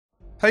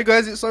Hey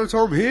guys, it's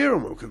ItZoTom here,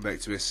 and welcome back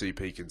to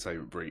SCP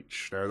Containment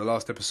Breach. Now, in the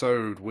last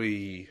episode,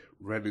 we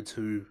ran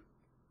into,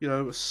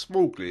 a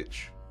small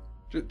glitch,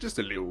 just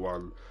a little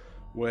one,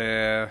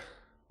 where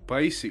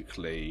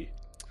basically,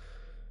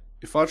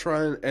 if I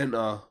try and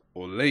enter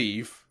or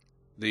leave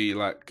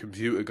the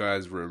computer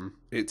guy's room,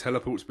 it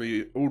teleports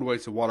me all the way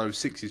to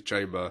 106's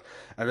chamber,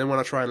 and then when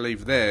I try and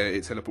leave there,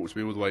 it teleports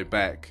me all the way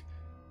back.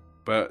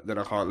 But then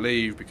I can't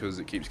leave because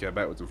it keeps going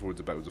backwards and forwards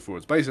and backwards and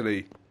forwards.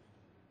 Basically.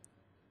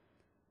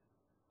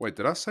 Wait,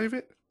 did I save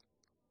it?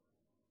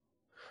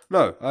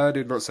 No, I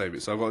did not save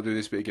it, so I've got to do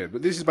this bit again.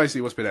 But this is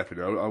basically what's been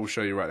happening. I will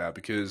show you right now,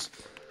 because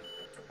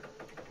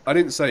I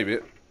didn't save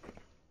it.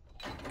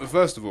 But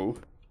first of all,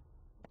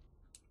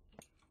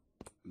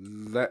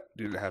 that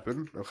didn't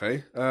happen.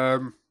 Okay.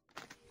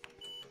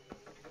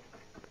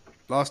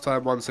 Last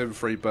time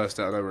 173 burst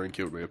out of nowhere and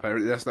killed me.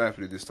 Apparently that's not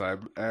happening this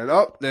time. And,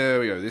 oh,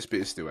 there we go. This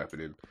bit is still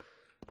happening.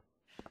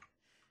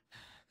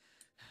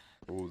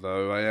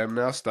 Although I am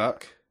now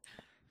stuck.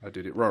 I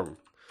did it wrong.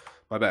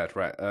 My bad.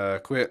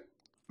 Right, quit,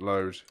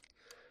 load.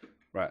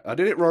 Right, I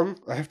did it wrong.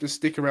 I have to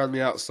stick around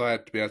the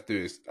outside to be able to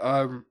do this.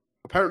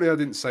 Apparently I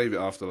didn't save it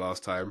after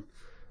last time.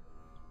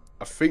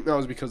 I think that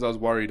was because I was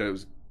worried it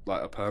was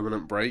like a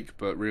permanent break,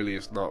 but really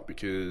it's not,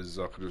 because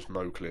I could just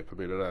no-clip. I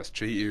mean, that's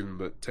cheating,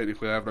 but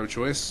technically I have no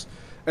choice.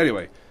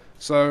 Anyway,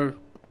 so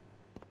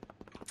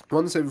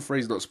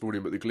 173 is not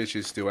spawning, but the glitch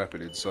is still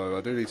happening, so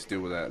I do need to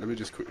deal with that. Let me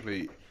just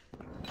quickly...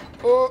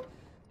 Oh,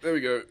 there we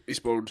go. He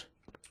spawned.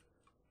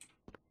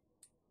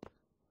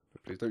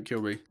 Please don't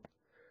kill me.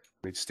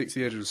 I need to stick to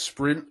the edge of the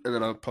sprint, and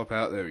then I'll pop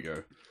out. There we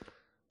go.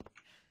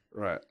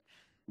 Right.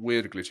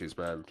 Weird glitches,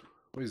 man.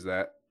 What is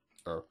that?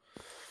 Oh.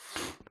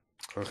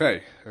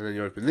 Okay. And then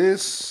you open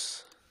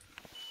this.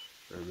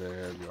 And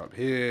then you're up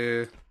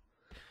here.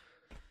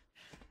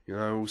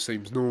 All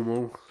seems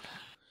normal.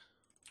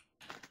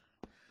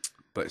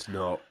 But it's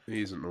not. It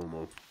isn't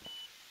normal.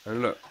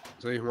 And look.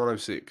 See,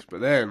 106.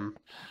 But then...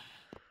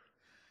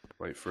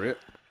 Wait for it.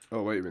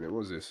 Oh, wait a minute. What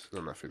was this?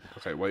 No, nothing.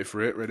 Okay, wait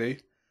for it. Ready?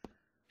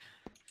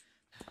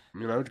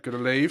 Gonna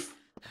leave.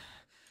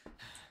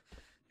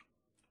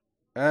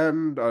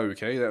 And,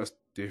 okay, that was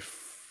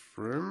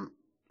different.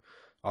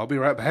 I'll be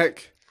right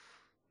back.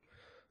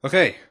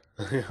 Okay,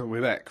 we're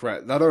back.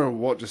 Right, I don't know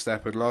what just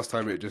happened. Last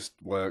time it just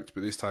worked,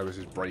 but this time it's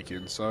just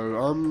breaking. So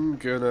I'm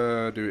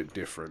gonna do it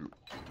different.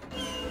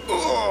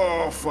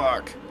 Oh,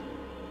 fuck.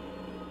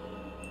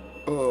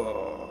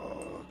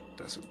 Oh,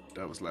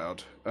 that was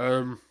loud.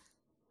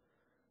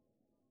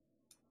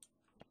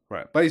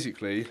 Right,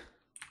 basically...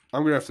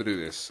 I'm going to have to do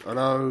this. I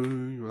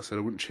know I said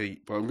I wouldn't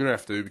cheat, but I'm going to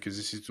have to, because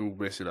this is all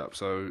messing up,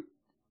 so...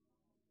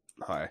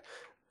 Hi.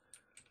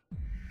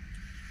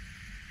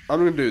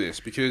 I'm going to do this,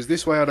 because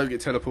this way I don't get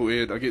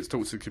teleported, I get to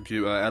talk to the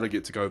computer, and I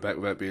get to go back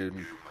without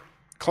being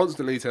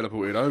constantly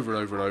teleported over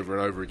and over and over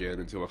and over again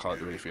until I can't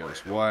do anything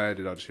else. Why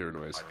did I just hear a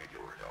noise?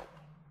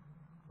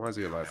 Why is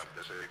he alive?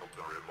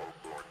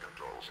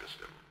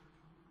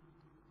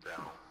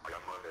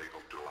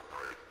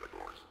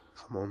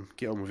 Come on,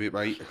 get on with it,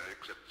 mate.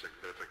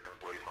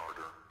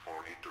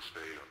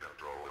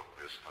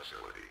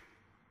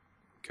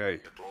 Okay.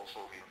 It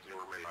also means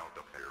your way out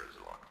of here is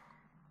locked.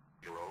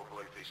 Your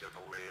only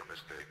feasible way of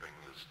escaping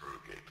is through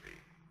gate B,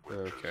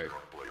 which is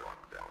currently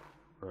locked down.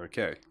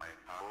 Okay. I,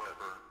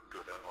 however,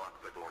 could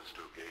unlock the doors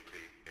to gate B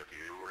if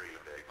you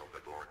re-enable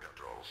the door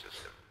control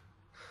system.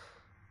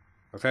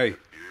 Okay.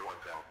 If you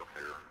want out of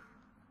here,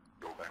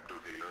 go back to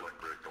the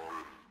electrical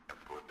room and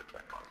put it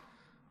back on.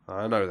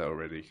 I know that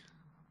already.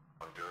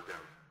 Until then,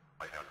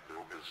 I have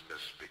no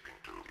business speaking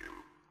to you.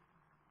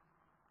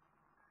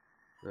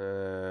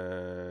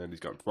 And he's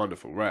gone.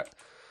 Wonderful. Right.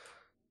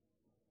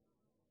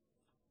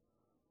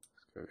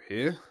 Let's go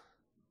here.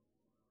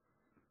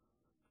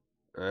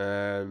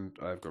 And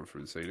I've gone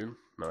through the ceiling.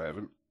 No, I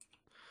haven't.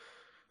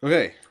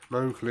 Okay.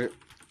 No clip.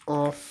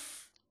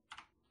 Off.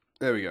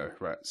 There we go.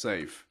 Right.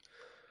 Save.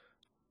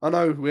 I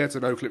know we had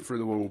to no clip through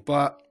the wall,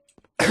 but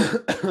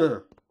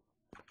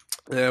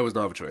there was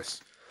no other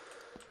choice.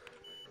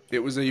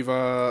 It was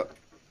either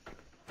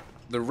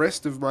the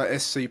rest of my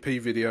SCP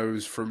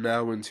videos from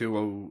now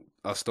until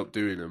I stopped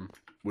doing them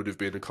would have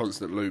been a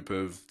constant loop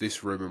of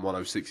this room and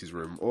 106's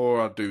room, or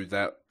I'd do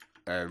that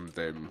and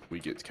then we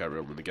get to carry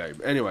on with the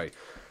game. Anyway,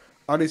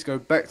 I need to go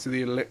back to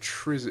the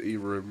electricity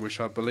room, which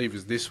I believe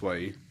is this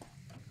way.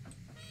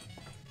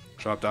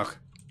 Shut up, duck.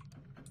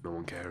 No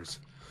one cares.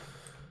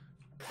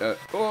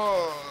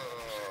 Oh,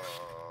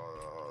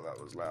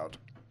 that was loud.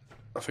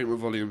 I think my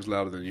volume's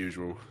louder than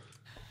usual.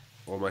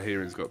 Or my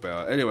hearing's got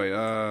better. Anyway,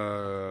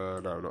 no,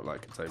 not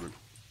like containment.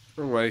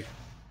 Wrong way.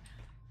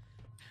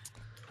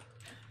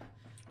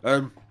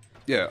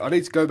 Yeah, I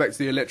need to go back to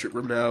the electric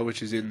room now,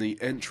 which is in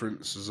the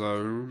entrance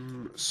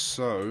zone.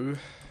 So,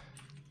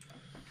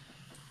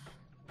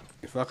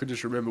 if I can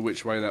just remember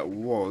which way that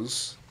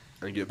was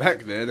and get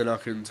back there, then I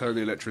can turn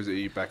the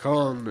electricity back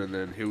on, and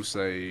then he'll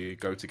say,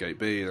 go to gate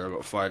B, and I've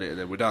got to find it, and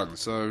then we're done.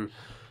 So,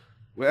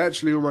 we're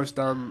actually almost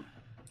done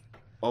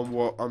on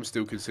what I'm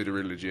still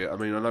considering legit. I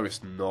mean, I know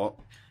it's not,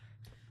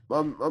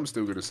 but I'm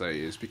still going to say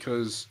it is,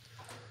 because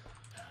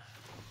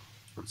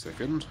 1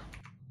 second.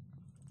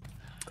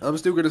 I'm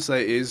still going to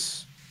say it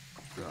is...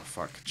 Oh,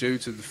 fuck. Due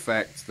to the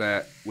fact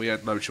that we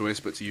had no choice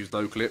but to use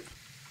no clip.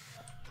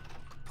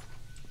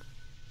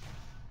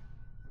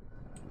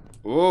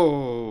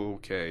 Oh,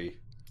 okay.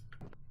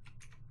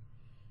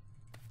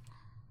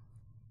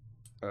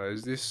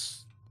 Is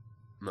this...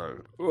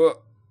 No.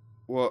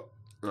 What?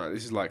 No,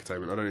 this is like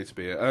containment. I don't need to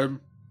be here.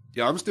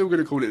 Yeah, I'm still going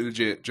to call it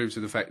legit due to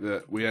the fact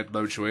that we had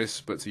no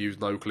choice but to use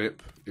no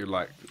clip. You're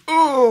like,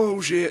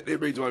 oh shit,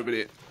 it means to open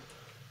it.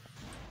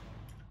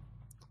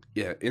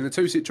 Yeah, in the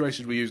two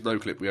situations we used no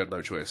clip, we had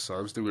no choice. So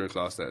I'm still going to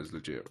class that as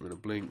legit. I'm going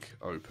to blink,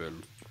 open,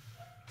 and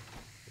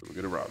we're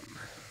going to run.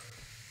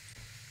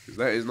 Because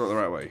that is not the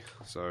right way.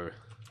 So,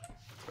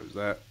 close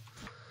that.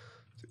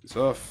 Take this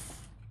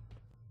off.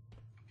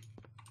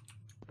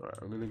 Right,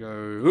 I'm going to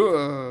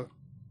go...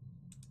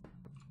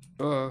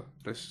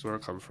 this is where I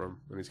come from.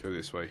 I need to go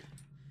this way.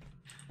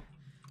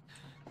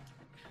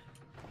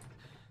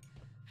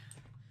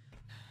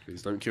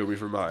 Please don't kill me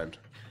from behind.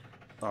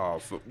 Oh,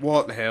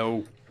 what the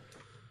hell?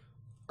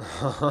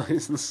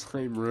 It's in the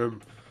same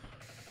room.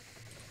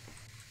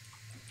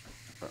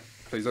 Right,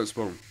 please don't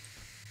spawn.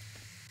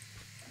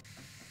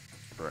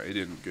 Right, he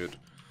didn't. Good.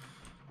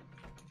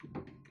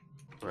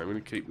 Right, I'm going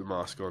to keep the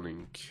mask on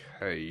in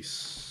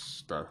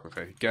case... No,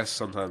 okay. Gas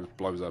sometimes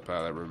blows up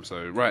out of that room.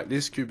 So, right,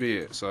 this could be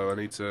it. So I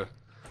need to...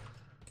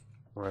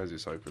 Why is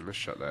this open? Let's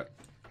shut that.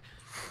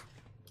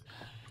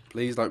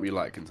 Please don't be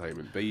light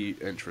containment. Be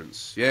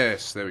entrance.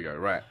 Yes, there we go.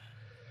 Right.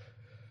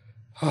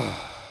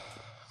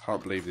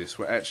 Can't believe this.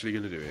 We're actually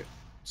going to do it.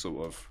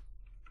 Sort of.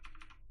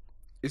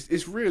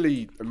 It's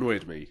really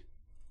annoyed me.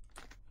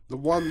 The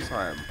one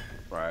time,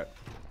 right?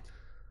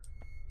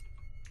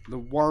 The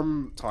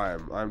one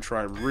time I'm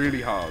trying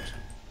really hard.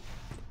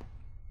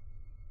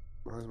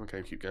 Why does my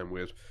game keep going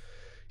weird?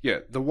 Yeah,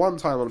 the one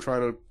time I'm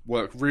trying to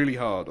work really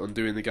hard on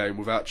doing the game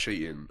without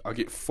cheating, I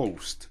get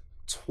forced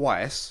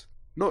twice.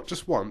 Not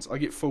just once, I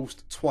get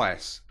forced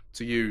twice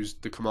to use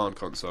the command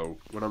console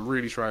when I'm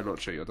really trying not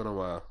to cheat. I don't know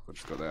why I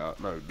just got that out.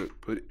 No,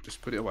 look,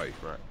 just put it away,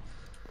 right?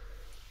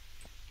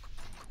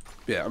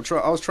 Yeah, I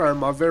was trying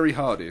my very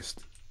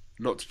hardest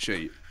not to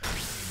cheat,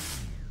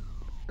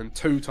 and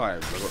 2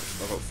 times I got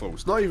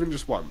forced. Not even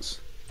just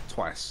once,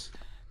 twice.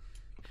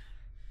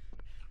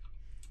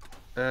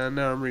 And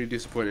now I'm really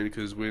disappointed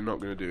because we're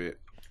not going to do it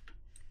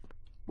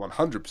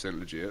 100%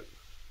 legit.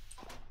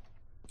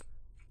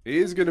 It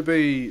is going to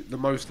be the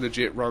most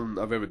legit run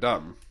I've ever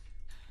done,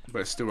 but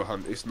it's still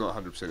it's not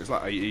 100%. It's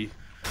like 80.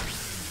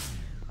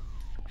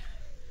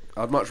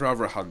 I'd much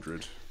rather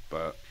 100,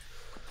 but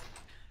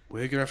we're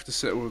going to have to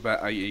settle with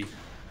about 80,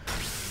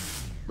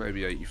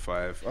 maybe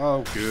 85.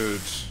 Oh,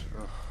 good.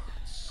 Oh,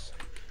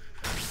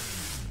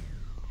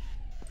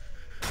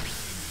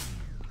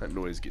 that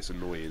noise gets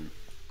annoying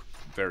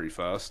very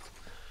fast.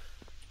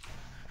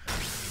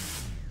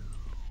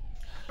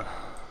 God's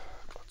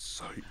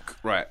sake.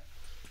 Right.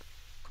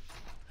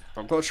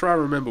 I've got to try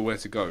and remember where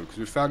to go, because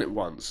we've found it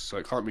once, so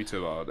it can't be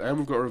too hard. And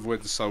we've got to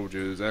avoid the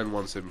soldiers, and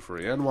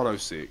 173, and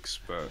 106,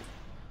 but...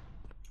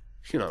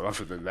 You know,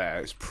 other than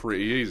that, it's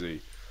pretty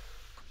easy.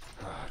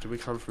 Do we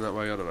come from that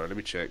way? I don't know. Let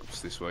me check.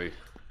 What's this way?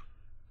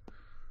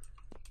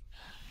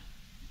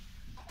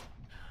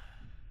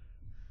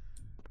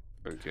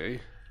 Okay.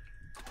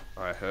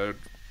 I heard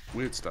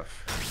weird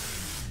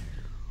stuff.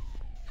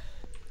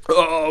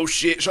 Oh,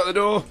 shit! Shut the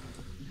door!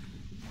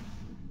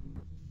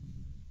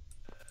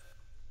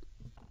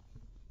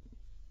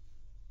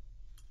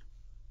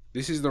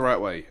 This is the right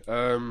way.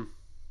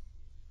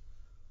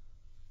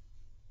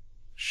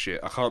 Shit,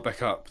 I can't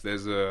back up.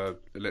 There's a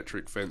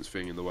electric fence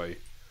thing in the way.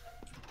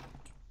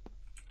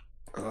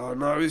 Oh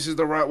no, this is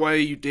the right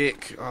way, you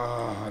dick.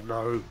 Oh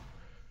no.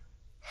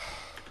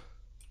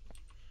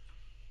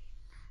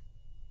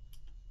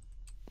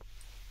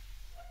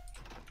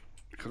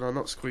 Can I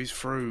not squeeze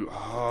through?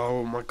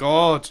 Oh my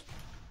god.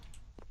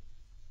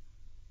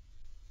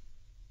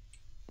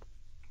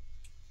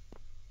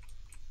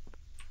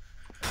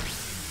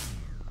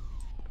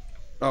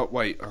 Oh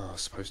wait, oh, I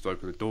was supposed to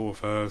open the door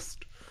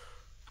first.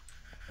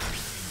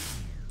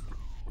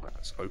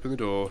 Let's open the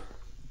door.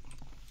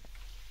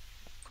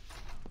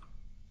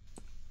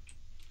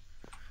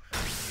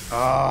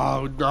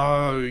 Oh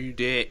no, you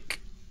dick.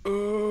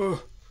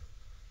 Oh,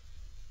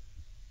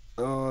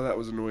 that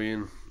was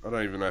annoying. I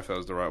don't even know if that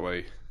was the right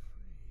way.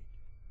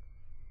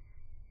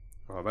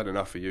 Oh, I've had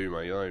enough of you,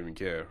 mate. I don't even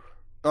care.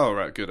 Oh,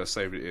 right, good. I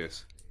saved it,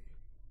 yes.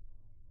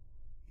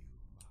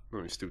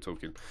 Oh, he's still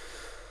talking.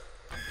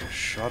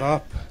 Shut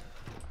up.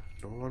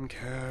 No one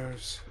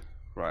cares.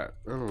 Right,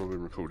 how long have we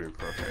been recording?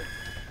 Okay.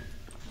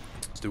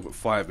 Still got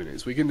 5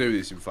 minutes. We can do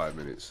this in 5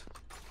 minutes.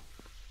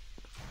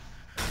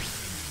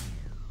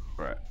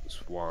 Right,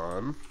 that's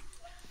 1.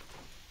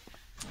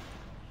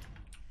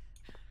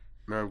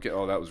 Now I'm getting...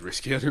 Oh, that was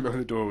risky. I didn't know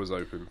the door was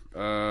open.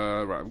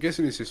 Right, I'm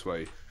guessing it's this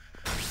way.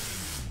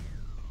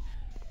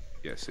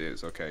 Yes, it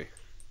is. Okay.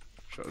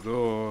 Shut the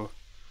door.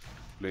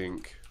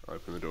 Blink.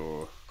 Open the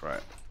door.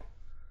 Right.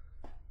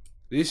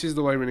 This is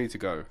the way we need to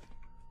go.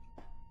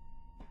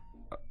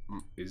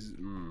 Is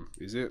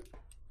it?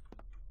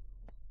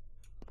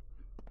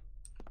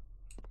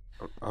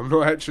 I'm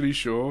not actually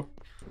sure.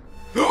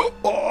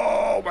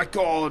 Oh my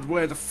god,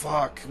 where the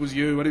fuck was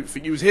you? I didn't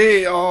think you was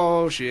here.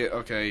 Oh shit,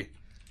 okay.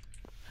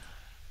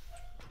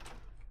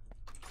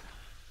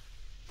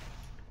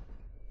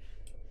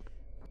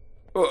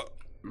 Oh,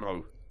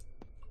 no.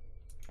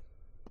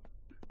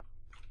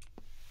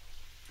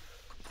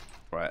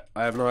 Right,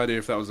 I have no idea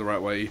if that was the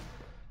right way.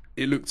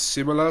 It looked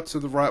similar to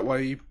the right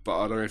way, but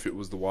I don't know if it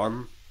was the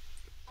one.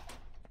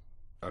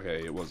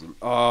 Okay, it wasn't.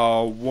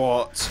 Oh,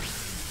 what?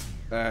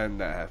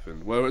 And that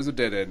happened. Well, it was a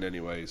dead end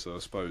anyway, so I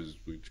suppose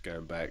we're just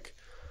going back.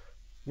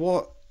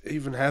 What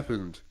even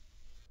happened?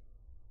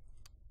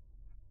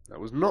 That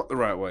was not the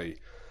right way.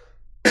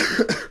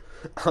 I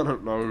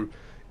don't know.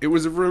 It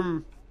was a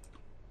room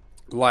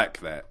like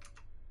that.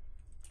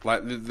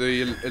 Like,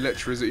 the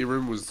electricity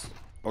room was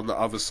on the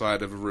other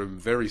side of a room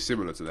very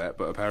similar to that,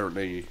 but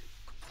apparently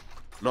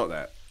not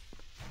that.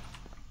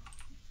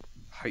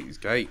 I hate these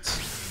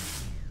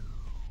gates.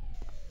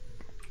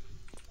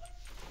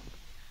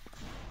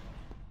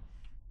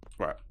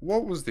 Right,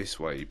 what was this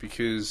way?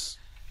 Because...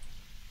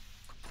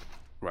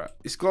 Right,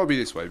 it's got to be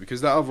this way, because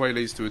that other way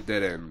leads to a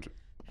dead end,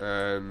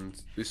 and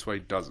this way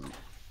doesn't.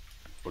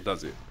 Or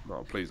does it?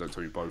 No, please don't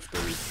tell me both do.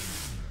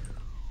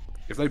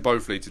 If they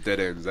both lead to dead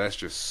ends, that's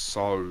just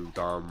so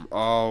dumb.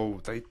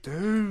 Oh, they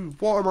do.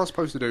 What am I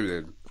supposed to do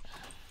then?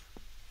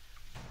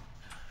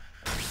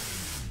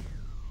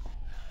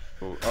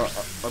 Oh,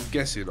 I'm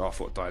guessing... Oh, I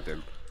thought it died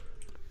then.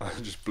 I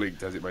just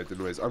blinked as it made the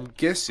noise. I'm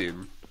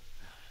guessing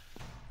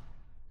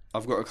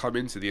I've got to come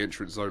into the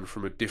entrance zone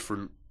from a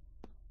different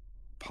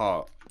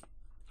part.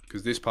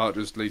 Because this part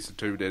just leads to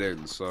two dead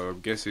ends, so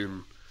I'm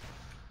guessing...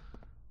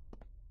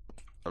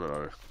 I don't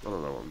know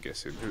what I'm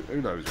guessing.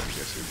 Who knows what I'm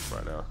guessing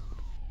right now?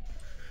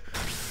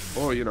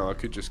 Or, you know, I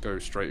could just go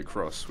straight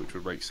across, which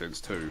would make sense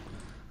too.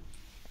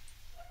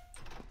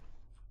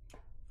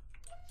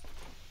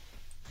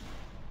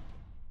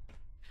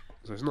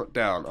 So it's not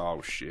down.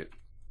 Oh, shit.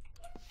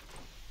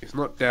 It's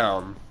not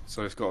down,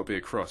 so it's got to be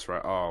across,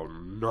 right? Oh,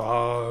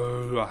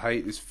 no. I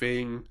hate this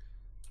thing.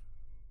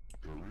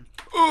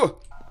 Ugh!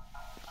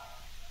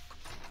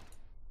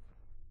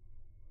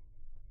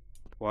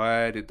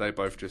 Why did they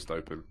both just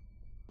open?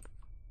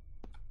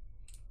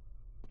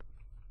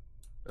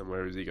 And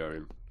where is he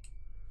going?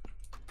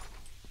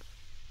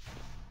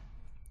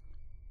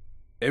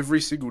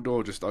 Every single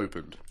door just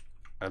opened.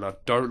 And I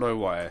don't know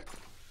why.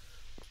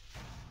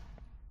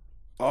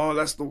 Oh,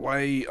 that's the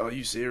way. Are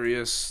you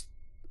serious?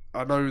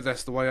 I know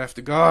that's the way I have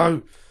to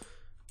go.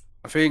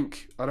 I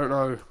think. I don't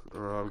know. Oh,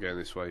 I'm going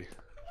this way.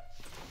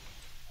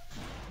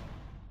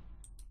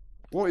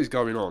 What is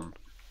going on?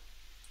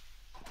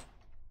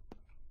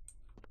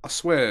 I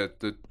swear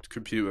the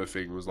computer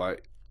thing was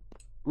like...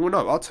 Well,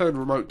 no, I turned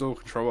remote door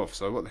control off,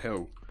 so what the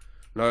hell?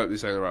 No,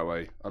 this ain't the right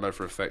way. I know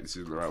for a fact this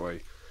isn't the right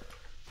way.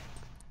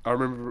 I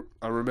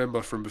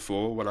remember from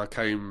before when I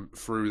came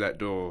through that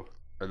door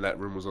and that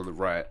room was on the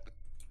right.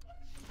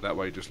 That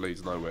way just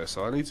leads nowhere.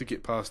 So I need to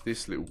get past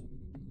this little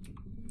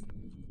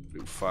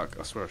fuck.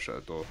 I swear I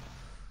shut the door.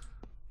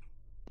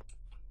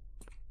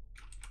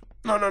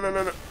 No, no, no,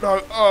 no, no,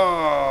 no.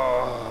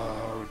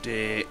 Oh,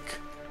 dick.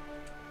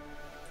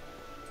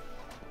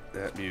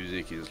 That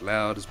music is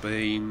loud as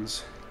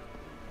beans.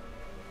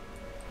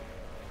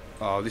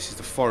 Oh, this is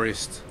the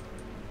forest.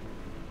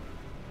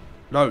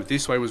 No,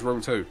 this way was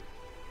wrong too.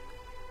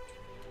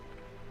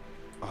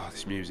 Oh,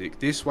 this music.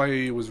 This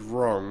way was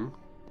wrong.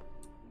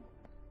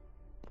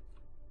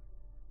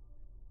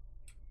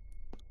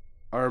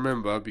 I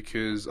remember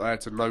because I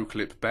had to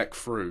no-clip back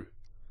through.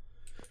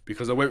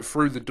 Because I went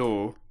through the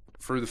door,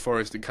 through the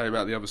forest and came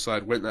out the other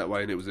side, went that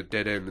way and it was a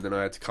dead end and then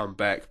I had to come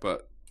back,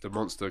 but the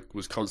monster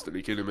was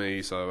constantly killing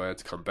me, so I had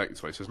to come back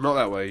this way. So it's not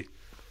that way.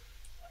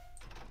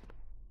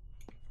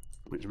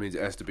 Which means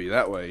it has to be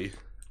that way.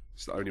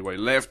 It's the only way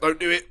left. Don't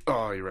do it!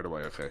 Oh, you ran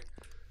away, okay.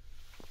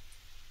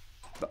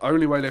 The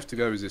only way left to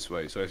go is this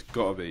way, so it's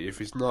gotta be.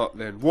 If it's not,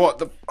 then what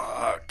the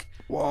fuck?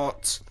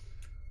 What?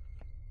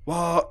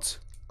 What?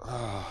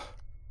 Ah.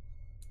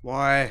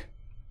 Why?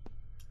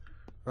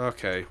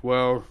 Okay,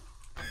 well...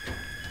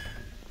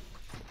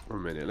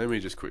 1 minute, let me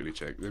just quickly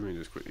check.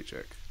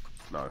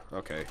 No,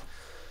 okay.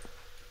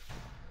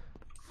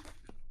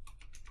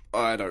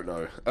 I don't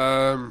know.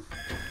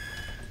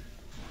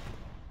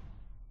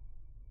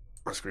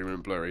 My screen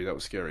went blurry, that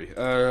was scary.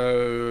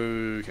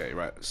 Okay,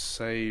 right,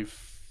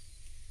 save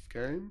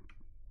game.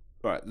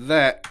 Right,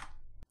 that,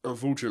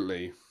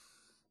 unfortunately,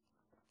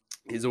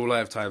 is all I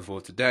have time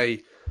for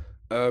today.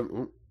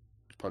 Ooh,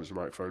 punch the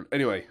microphone.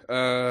 Anyway,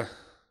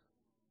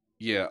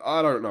 yeah,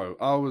 I don't know.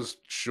 I was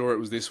sure it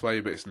was this way,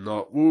 but it's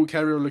not. We'll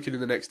carry on looking in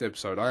the next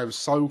episode. I am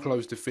so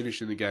close to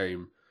finishing the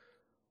game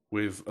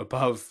with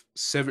above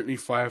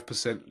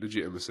 75%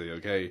 legitimacy,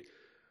 okay?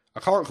 I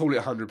can't call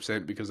it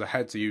 100% because I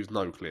had to use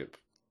no-clip.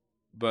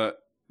 But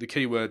the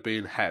keyword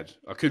being had.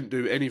 I couldn't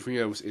do anything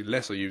else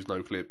unless I used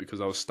no-clip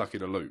because I was stuck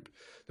in a loop.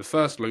 The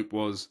first loop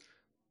was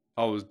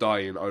I was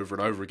dying over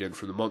and over again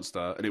from the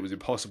monster and it was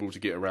impossible to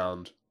get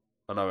around.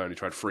 I know I only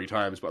tried 3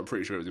 times, but I'm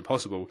pretty sure it was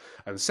impossible.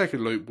 And the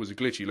second loop was a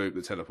glitchy loop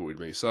that teleported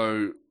me.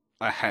 So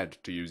I had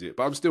to use it.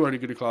 But I'm still only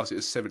going to class it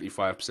as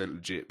 75%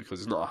 legit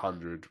because it's not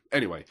 100.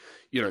 Anyway,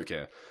 you don't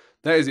care.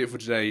 That is it for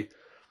today.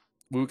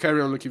 We'll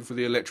carry on looking for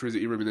the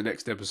electricity room in the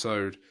next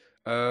episode.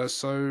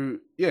 So,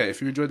 yeah,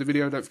 if you enjoyed the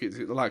video, don't forget to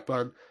hit the like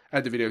button,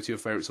 add the video to your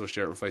favourites or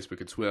share it on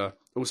Facebook and Twitter.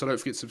 Also, don't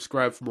forget to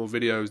subscribe for more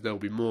videos. There will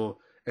be more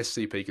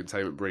SCP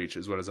Containment Breach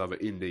as well as other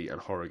indie and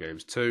horror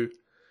games too.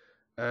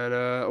 And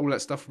all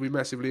that stuff will be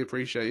massively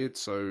appreciated,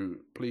 so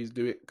please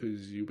do it,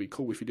 because you'll be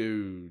cool if you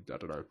do. I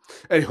don't know.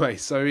 Anyway,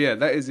 so yeah,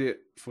 that is it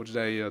for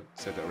today. I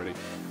said that already.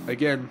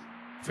 Again,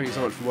 thank you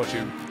so much for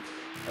watching.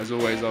 As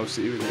always, I'll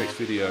see you in the next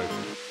video.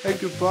 And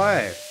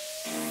goodbye.